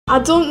I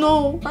don't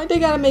know. Why they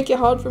gotta make it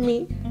hard for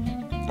me?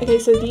 Okay,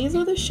 so these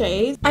are the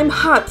shades. I'm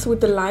hot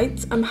with the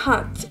lights. I'm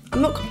hot. I'm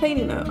not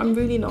complaining though. I'm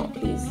really not.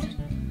 Please.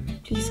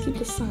 Please keep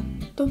the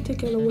sun. Don't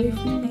take it away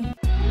from me.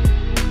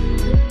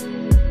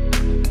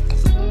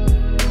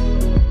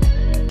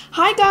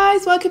 Hi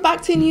guys, welcome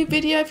back to a new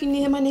video. If you're new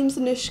here, my name's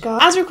Anushka.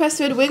 As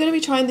requested, we're going to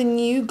be trying the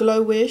new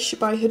Glowish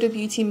by HUDA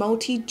Beauty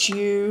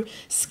Multidew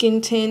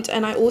skin tint,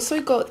 and I also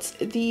got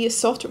the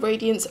soft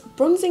Radiance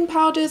bronzing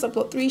powders. I've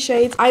got 3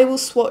 shades. I will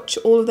swatch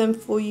all of them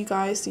for you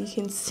guys so you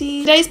can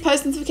see. Today's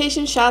post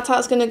notification shout out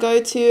is going to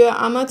go to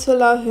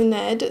Amatullah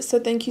Huned, so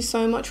thank you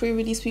so much for your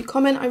really sweet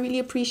comment. I really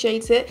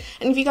appreciate it,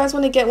 and if you guys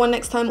want to get one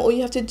next time, all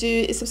you have to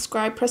do is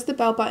subscribe, press the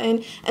bell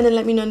button, and then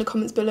let me know in the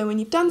comments below when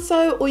you've done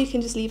so, or you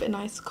can just leave a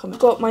nice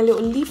comment. Got my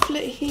little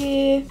leaflet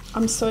here.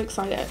 I'm so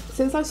excited.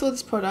 Since I saw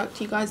this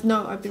product, you guys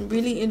know I've been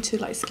really into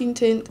like skin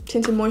tint,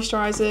 tinted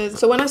moisturizers.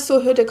 So when I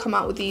saw HUDA come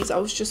out with these, I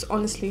was just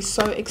honestly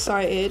so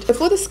excited.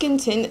 For the skin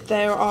tint,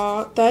 there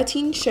are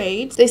 13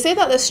 shades. They say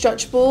that they're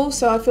stretchable,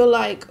 so I feel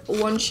like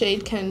one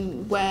shade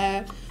can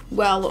wear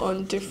well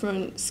on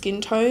different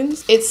skin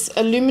tones. It's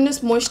a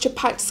luminous moisture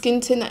packed skin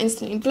tint that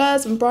instantly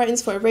blurs and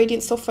brightens for a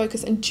radiant soft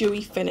focus and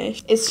dewy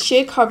finish. It's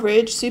sheer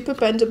coverage, super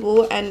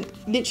bendable, and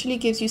literally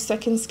gives you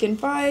second skin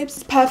vibes.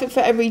 It's perfect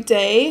for every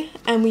day,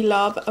 and we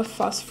love a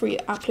fuss-free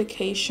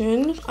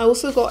application. I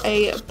also got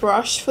a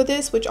brush for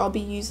this, which I'll be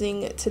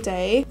using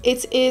today.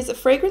 It is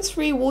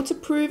fragrance-free,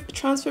 waterproof,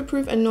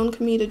 transfer-proof, and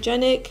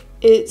non-comedogenic.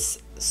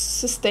 It's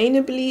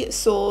sustainably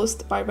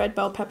sourced by red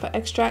bell pepper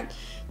extract,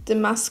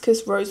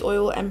 Damascus rose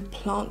oil, and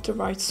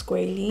plant-derived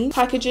squalene.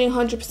 Packaging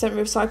 100%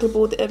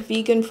 recyclable. They're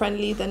vegan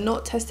friendly. They're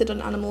not tested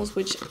on animals,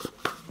 which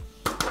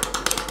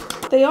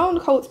they are on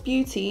Cult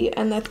Beauty,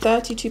 and they're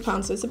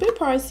 £32, so it's a bit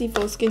pricey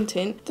for a skin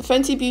tint. The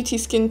Fenty Beauty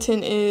skin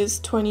tint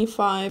is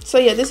 $25. So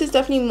yeah, this is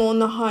definitely more on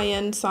the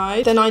high-end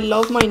side. Then I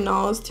love my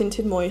NARS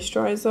tinted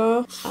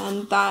moisturizer,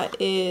 and that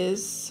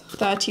is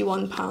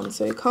 £31,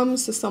 so it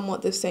comes to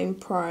somewhat the same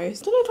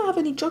price. I don't know if I have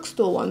any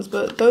drugstore ones,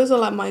 but those are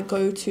like my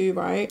go-to,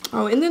 right?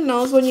 Oh, in the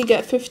NARS one you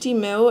get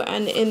 50ml,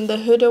 and in the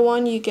HUDA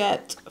one you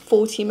get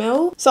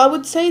 40ml. So I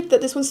would say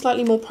that this one's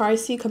slightly more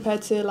pricey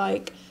compared to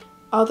like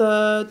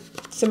other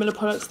similar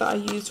products that I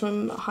use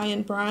from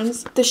high-end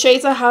brands. The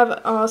shades I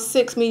have are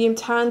 6 medium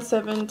tan,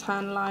 7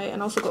 tan light,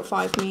 and also got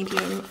 5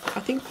 medium. I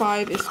think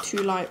 5 is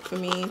too light for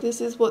me.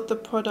 This is what the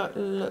product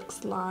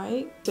looks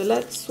like. So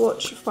let's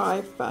swatch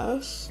 5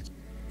 first.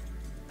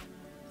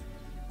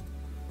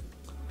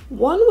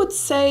 One would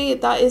say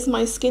that is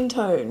my skin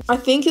tone. I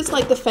think it's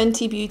like the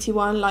Fenty Beauty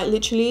one. Like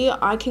literally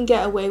I can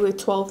get away with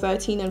 12,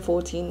 13 and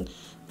 14.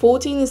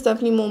 14 is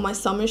definitely more my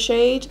summer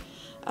shade.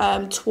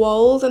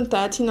 12 and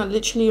 13 are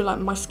literally like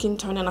my skin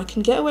tone, and I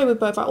can get away with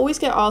both. I always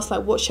get asked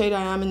like what shade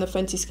I am in the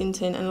Fenty skin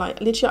tint, and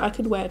like literally I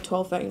could wear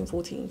 12, 13 and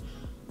 14,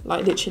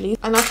 like literally.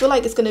 And I feel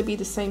like it's going to be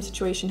the same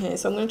situation here,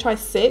 so I'm going to try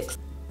 6.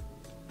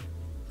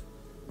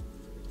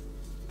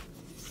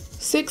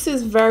 6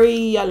 is very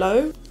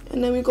yellow,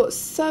 and then we got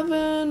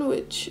 7,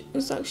 which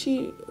is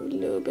actually a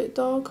little bit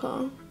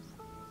darker.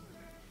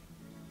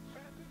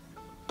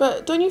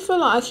 But don't you feel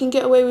like I can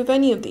get away with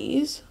any of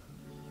these?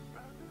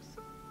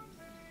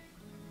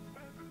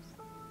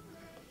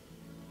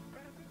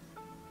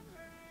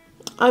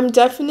 I'm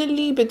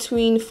definitely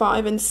between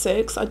 5 and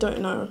 6. I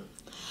don't know.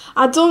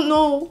 I don't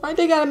know. Why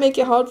they gotta make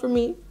it hard for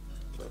me?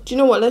 Do you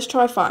know what? Let's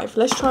try 5.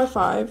 Let's try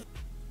 5.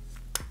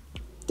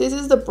 This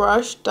is the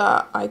brush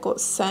that I got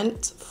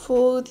sent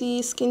for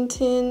the skin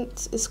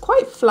tint. It's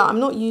quite flat. I'm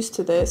not used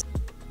to this.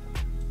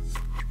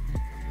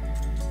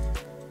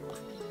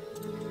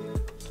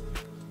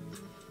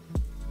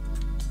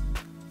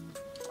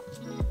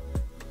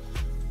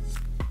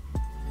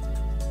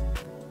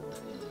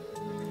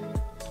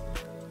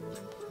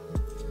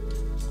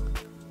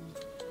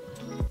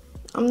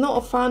 I'm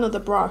not a fan of the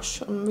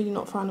brush. I'm really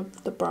not a fan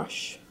of the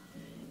brush.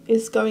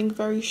 It's going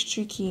very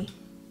streaky.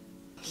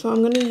 So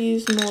I'm going to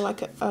use more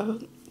like a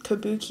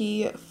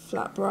kabuki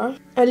flat brush.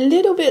 A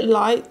little bit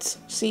light.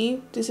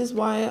 See, this is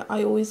why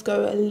I always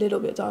go a little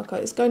bit darker.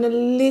 It's going a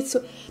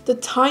little, the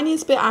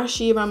tiniest bit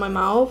ashy around my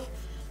mouth.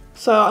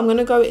 So I'm going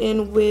to go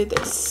in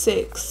with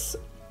 6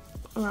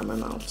 around my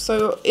mouth.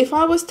 So if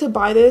I was to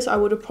buy this, I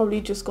would have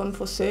probably just gone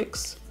for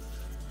 6.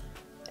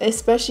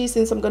 Especially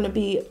since I'm going to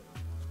be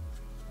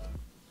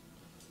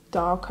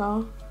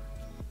darker,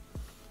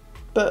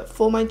 but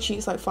for my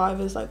cheeks like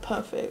 5 is like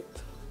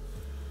perfect.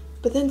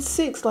 But then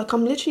 6, like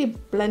I'm literally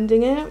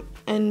blending it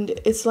and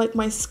it's like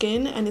my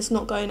skin and it's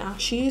not going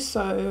ashy,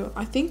 so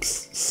I think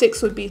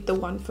 6 would be the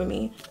one for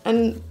me.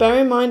 And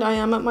bear in mind I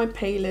am at my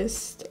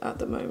palest at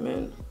the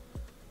moment,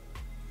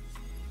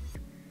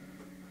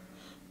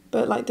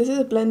 but like this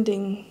is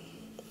blending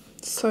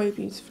so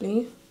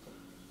beautifully.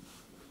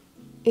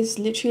 It's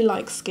literally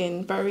like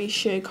skin, very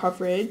sheer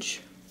coverage.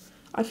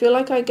 I feel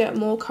like I get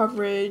more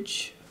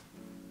coverage.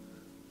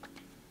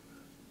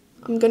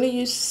 I'm gonna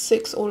use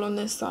 6 all on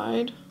this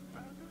side.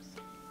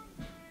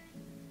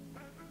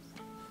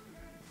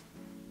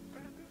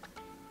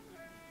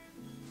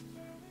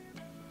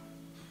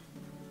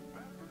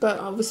 but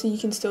obviously you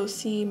can still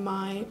see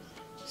my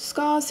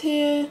scars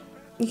here.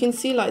 You can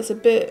see like it's a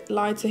bit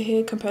lighter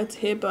here compared to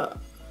here, but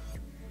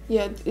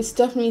yeah, it's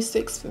definitely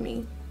 6 for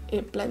me.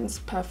 It blends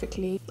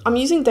perfectly. I'm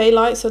using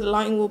daylight, so the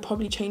lighting will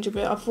probably change a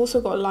bit. I've also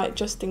got a light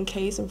just in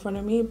case in front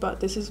of me, but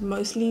this is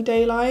mostly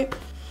daylight.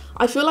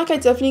 I feel like I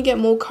definitely get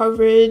more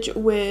coverage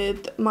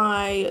with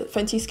my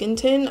Fenty Skin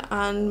Tint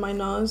and my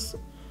NARS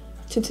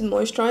Tinted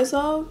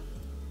Moisturizer.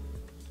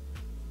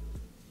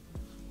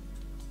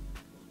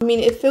 I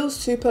mean, it feels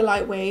super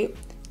lightweight.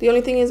 The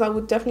only thing is I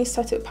would definitely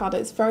set it with powder.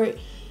 It's very,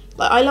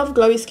 like, I love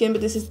glowy skin,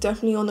 but this is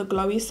definitely on the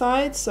glowy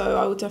side, so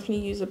I would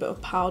definitely use a bit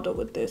of powder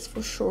with this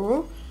for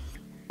sure.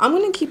 I'm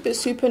going to keep it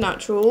super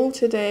natural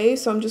today,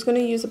 so I'm just going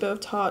to use a bit of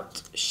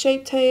Tarte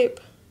Shape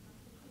Tape.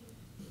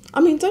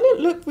 I mean, don't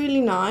it look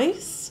really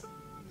nice?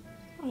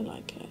 I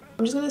like it.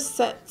 I'm just going to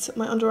set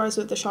my under eyes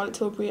with the Charlotte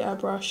Tilbury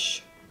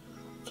Airbrush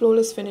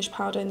Flawless Finish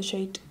Powder in the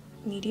shade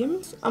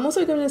Medium. I'm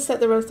also going to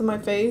set the rest of my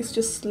face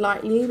just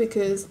slightly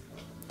because,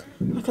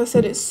 like I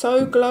said, it's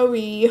so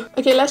glowy.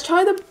 Okay, let's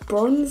try the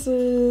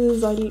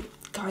bronzers.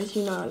 Guys,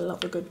 you know I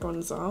love a good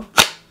bronzer.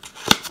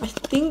 I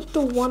think the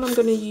one I'm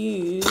going to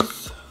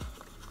use...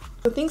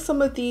 I think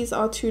some of these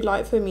are too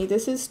light for me.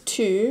 This is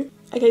 2.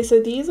 Okay,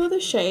 so these are the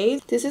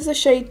shades. This is a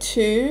shade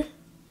 2.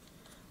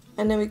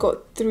 And then we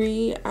got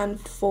 3 and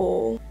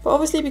 4. But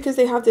obviously because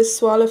they have this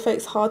swirl effect,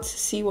 it's hard to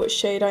see what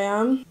shade I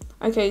am.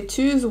 Okay,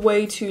 2 is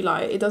way too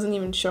light. It doesn't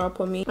even show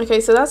up on me.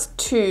 Okay, so that's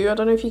 2. I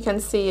don't know if you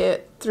can see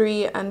it.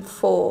 3 and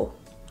 4.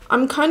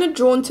 I'm kind of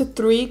drawn to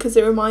 3 because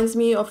it reminds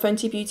me of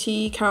Fenty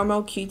Beauty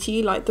Caramel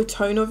Cutie. Like the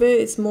tone of it,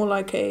 it's more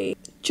like a...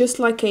 just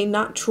like a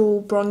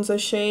natural bronzer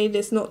shade.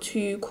 It's not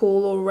too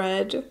cool or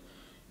red,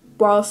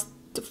 whilst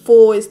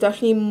 4 is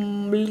definitely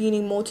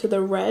leaning more to the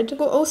red.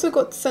 I've also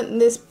got sent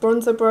this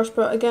bronzer brush,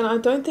 but again, I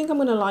don't think I'm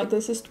gonna like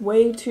this. It's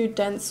way too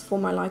dense for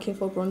my liking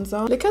for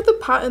bronzer. Look at the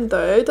pattern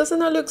though. Doesn't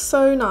that look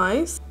so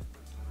nice?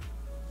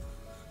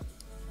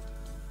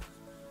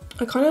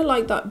 I kind of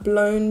like that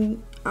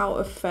blown out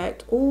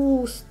effect.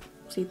 Oh,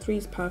 see, 3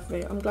 is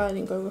perfect. I'm glad I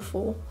didn't go with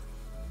 4.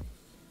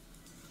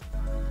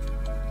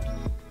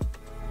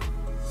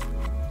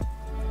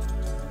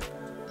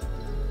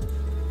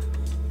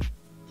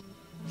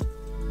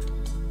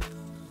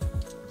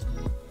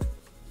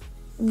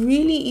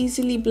 Really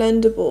easily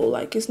blendable.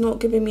 Like, it's not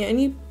giving me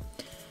any...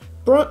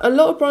 A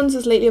lot of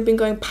bronzers lately have been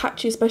going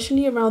patchy,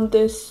 especially around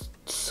this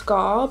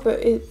scar,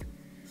 but it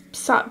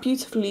sat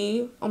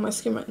beautifully on my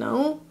skin right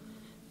now.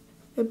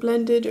 It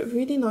blended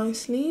really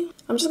nicely.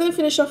 I'm just going to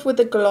finish off with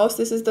the gloss.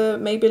 This is the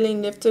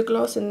Maybelline Lifter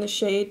Gloss in the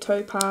shade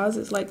Topaz.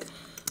 It's like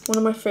one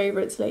of my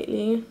favorites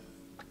lately.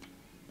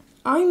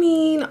 I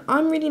mean,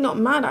 I'm really not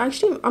mad.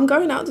 Actually, I'm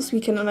going out this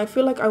weekend and I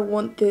feel like I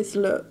want this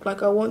look.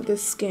 Like, I want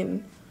this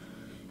skin.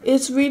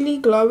 It's really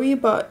glowy,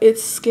 but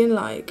it's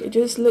skin-like. It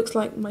just looks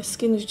like my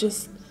skin is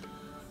just...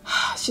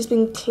 it's just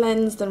been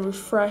cleansed and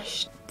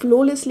refreshed.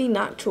 Flawlessly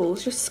natural.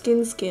 It's just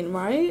skin,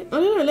 right? I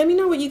don't know. Let me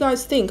know what you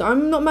guys think.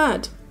 I'm not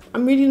mad.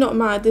 I'm really not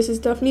mad. This is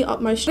definitely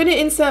up my street. I'm going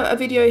to insert a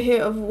video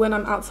here of when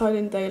I'm outside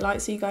in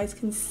daylight so you guys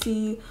can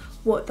see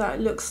what that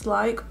looks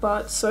like.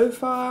 But so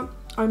far,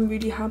 I'm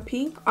really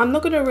happy. I'm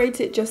not going to rate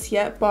it just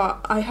yet,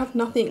 but I have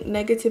nothing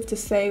negative to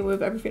say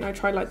with everything I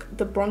tried. Like,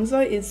 the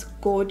bronzer is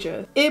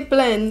gorgeous. It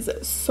blends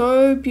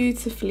so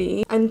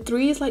beautifully. And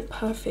 3 is like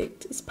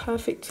perfect. It's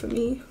perfect for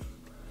me.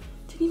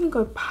 It didn't even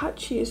go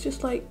patchy. It's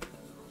just like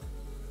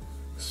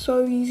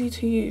so easy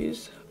to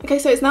use. Okay,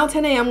 so it's now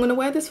 10 AM. I'm going to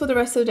wear this for the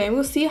rest of the day and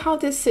we'll see how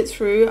this sits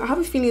through. I have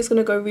a feeling it's going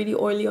to go really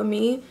oily on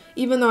me,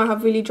 even though I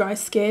have really dry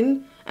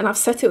skin and I've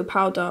set it with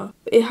powder.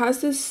 It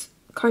has this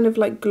kind of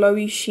like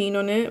glowy sheen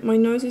on it. My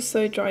nose is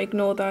so dry,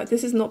 ignore that.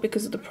 This is not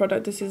because of the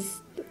product, this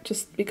is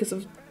just because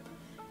of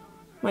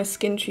my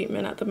skin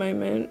treatment at the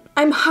moment.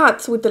 I'm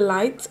hot with the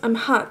light. I'm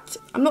hot.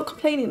 I'm not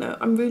complaining though.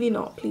 I'm really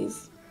not.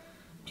 Please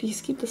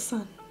keep the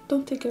sun.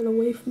 Don't take it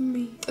away from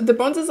me. The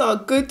bronzers are a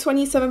good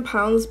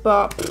 £27,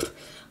 but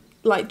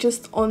like,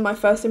 just on my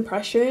first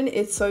impression,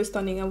 it's so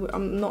stunning.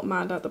 I'm not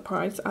mad at the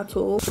price at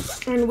all.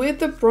 And with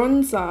the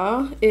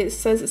bronzer, it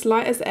says it's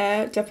light as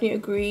air. Definitely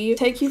agree.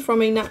 Take you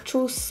from a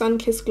natural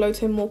sun-kissed glow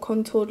to a more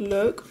contoured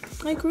look.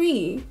 I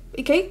agree.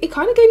 It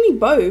kind of gave me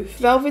both.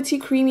 Velvety,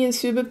 creamy and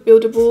super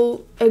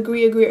buildable.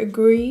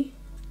 Agree.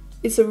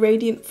 It's a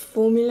radiant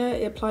formula.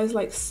 It applies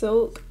like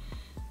silk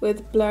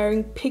with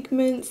blurring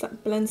pigments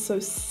that blend so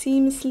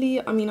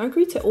seamlessly. I mean, I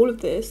agree to all of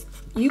this.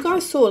 You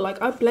guys saw,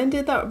 like, I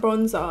blended that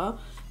bronzer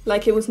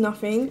like it was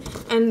nothing,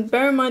 and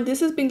bear in mind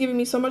this has been giving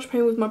me so much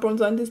pain with my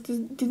bronzer and this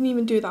didn't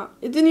even do that.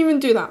 It didn't even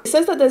do that. It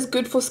says that there's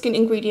good for skin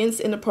ingredients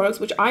in the products,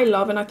 which I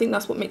love, and I think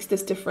that's what makes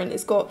this different.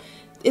 It's got,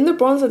 in the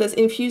bronzer, there's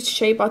infused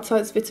shea butter,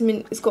 it's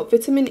got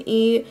vitamin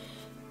E,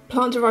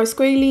 plant-derived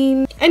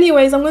squalene.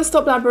 Anyways, I'm gonna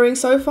stop blabbering.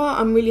 So far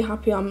I'm really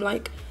happy. I'm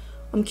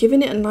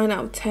giving it a 9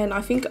 out of 10.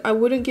 I think I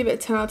wouldn't give it a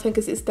 10 out of 10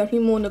 because it's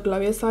definitely more on the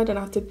glowier side, and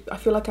I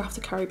feel like I have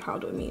to carry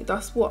powder with me.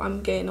 That's what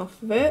I'm getting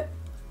off of it.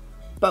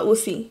 But we'll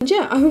see. And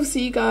yeah, I will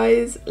see you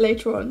guys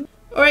later on.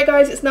 Alright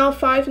guys, it's now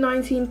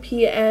 5:19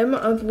 PM.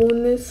 I've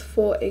worn this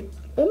for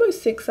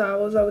almost 6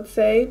 hours, I would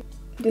say.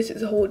 this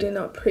is holding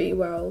up pretty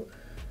well.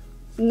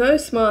 No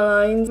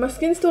smile lines. My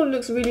skin still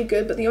looks really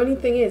good, but the only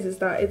thing is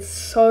that it's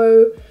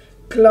so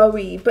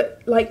glowy,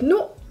 but like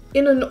not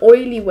in an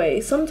oily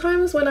way.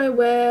 Sometimes when I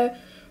wear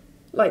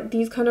like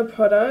these kind of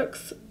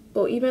products,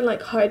 or even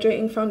like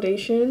hydrating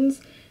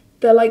foundations,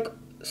 they're like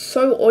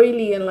so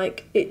oily and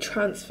like it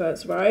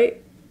transfers,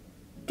 right?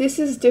 This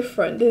is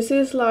different. This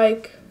is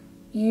like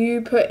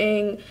you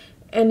putting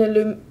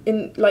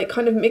an like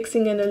kind of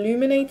mixing an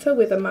illuminator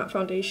with a matte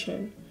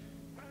foundation,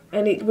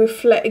 and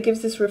it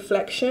gives this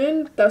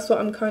reflection. That's what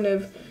I'm kind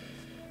of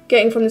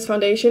getting from this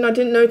foundation. I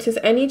didn't notice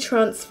any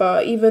transfer,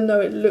 even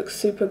though it looks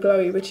super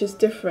glowy, which is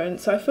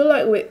different. So I feel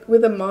like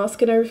with a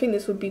mask and everything,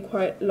 this would be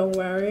quite long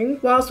wearing.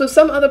 Whilst with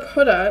some other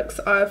products,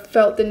 I've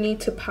felt the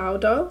need to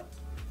powder,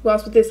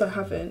 whilst with this I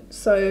haven't.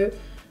 So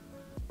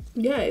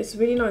yeah, it's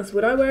really nice.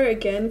 Would I wear it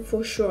again?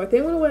 For sure. I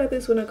think I'm gonna wear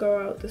this when I go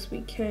out this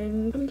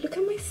weekend. I mean, look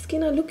at my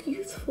skin. I look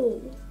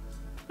youthful.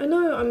 I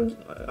know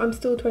I'm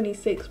still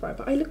 26, right?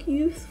 But I look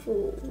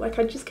youthful. Like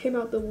I just came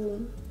out the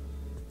womb.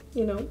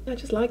 You know, I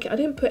just like it. I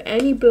didn't put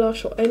any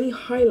blush or any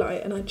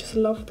highlight, and I just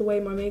love the way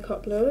my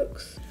makeup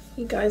looks.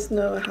 You guys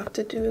know I have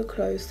to do a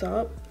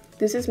close-up.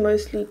 This is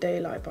mostly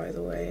daylight, by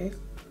the way.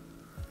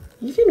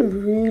 You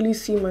can really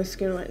see my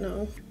skin right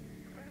now.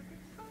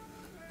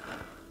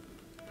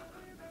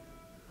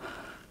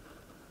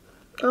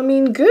 I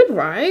mean, good,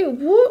 right?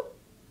 What?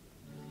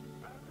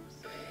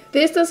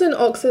 This doesn't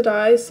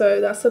oxidize,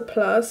 so that's a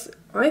plus.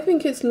 I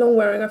think it's long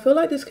wearing. I feel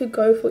like this could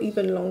go for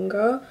even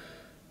longer.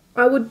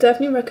 I would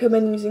definitely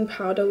recommend using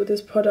powder with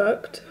this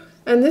product.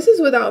 And this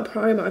is without a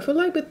primer. I feel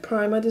like with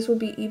primer, this will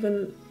be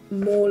even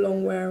more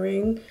long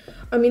wearing.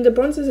 I mean, the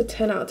bronzer is a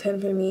 10 out of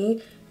 10 for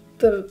me.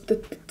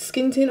 The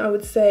skin tint, I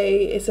would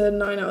say, is a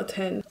 9 out of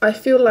 10. I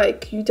feel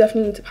like you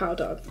definitely need to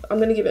powder. I'm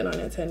going to give it a 9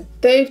 out of 10.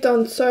 They've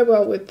done so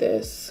well with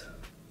this.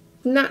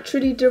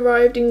 Naturally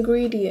derived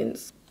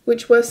ingredients,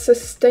 which were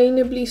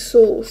sustainably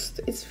sourced.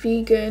 It's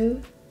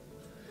vegan.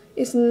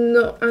 It's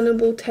not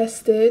animal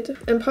tested,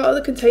 and part of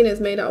the container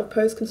is made out of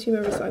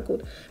post-consumer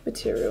recycled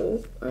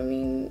material. I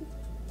mean,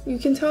 you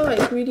can tell like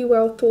it's really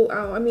well thought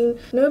out. I mean,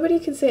 nobody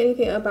can say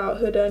anything about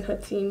HUDA and her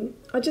team.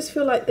 I just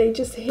feel like they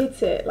just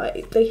hit it.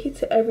 Like they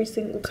hit it every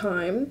single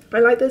time. I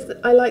like this.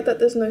 I like that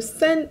there's no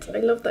scent. I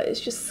love that it's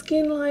just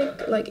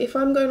skin-like. Like if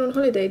I'm going on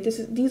holiday,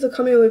 these are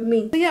coming with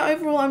me. So yeah,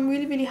 overall, I'm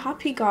really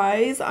happy,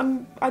 guys.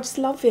 I just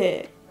love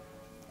it.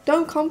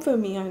 Don't come for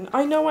me.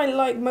 I know I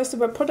like most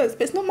of her products,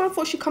 but it's not my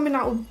fault she's coming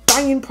out with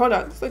banging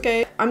products,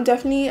 okay? I'm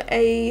definitely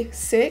a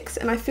 6,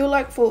 and I feel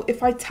like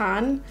if I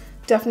tan,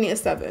 definitely a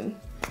 7.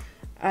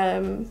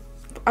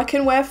 I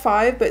can wear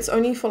 5, but it's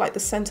only for like the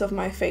center of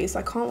my face.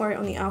 I can't wear it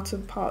on the outer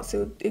part,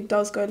 so it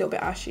does go a little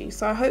bit ashy.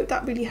 So I hope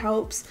that really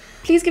helps.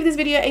 Please give this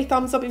video a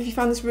thumbs up if you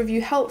found this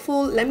review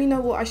helpful. Let me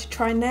know what I should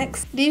try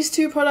next. These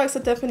 2 products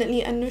are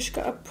definitely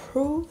Anushka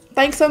approved.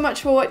 Thanks so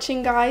much for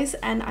watching, guys,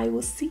 and I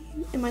will see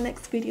you in my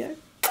next video.